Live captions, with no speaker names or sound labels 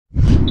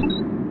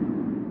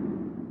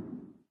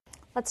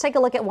Let's take a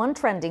look at one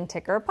trending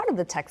ticker, part of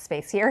the tech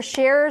space here.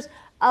 Shares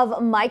of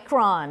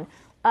Micron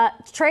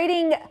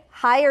trading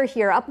higher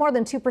here, up more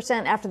than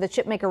 2% after the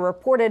chipmaker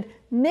reported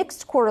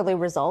mixed quarterly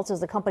results as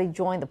the company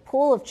joined the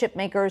pool of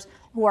chipmakers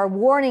who are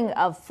warning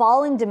of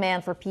falling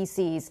demand for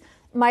PCs.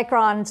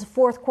 Micron's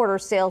fourth quarter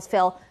sales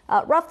fell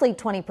roughly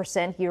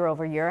 20% year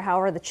over year.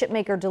 However, the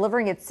chipmaker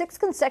delivering its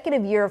sixth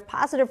consecutive year of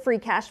positive free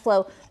cash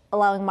flow,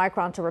 allowing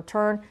Micron to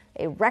return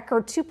a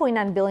record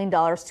 $2.9 billion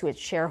to its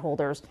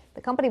shareholders.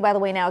 The company, by the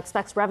way, now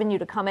expects revenue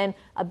to come in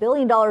 $1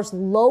 billion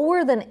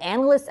lower than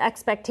analyst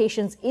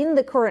expectations in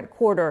the current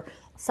quarter,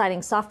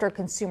 citing softer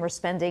consumer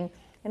spending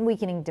and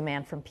weakening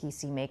demand from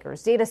PC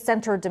makers. Data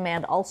center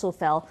demand also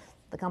fell.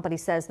 The company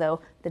says,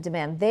 though, the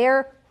demand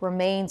there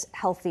remains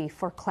healthy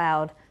for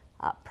cloud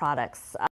products.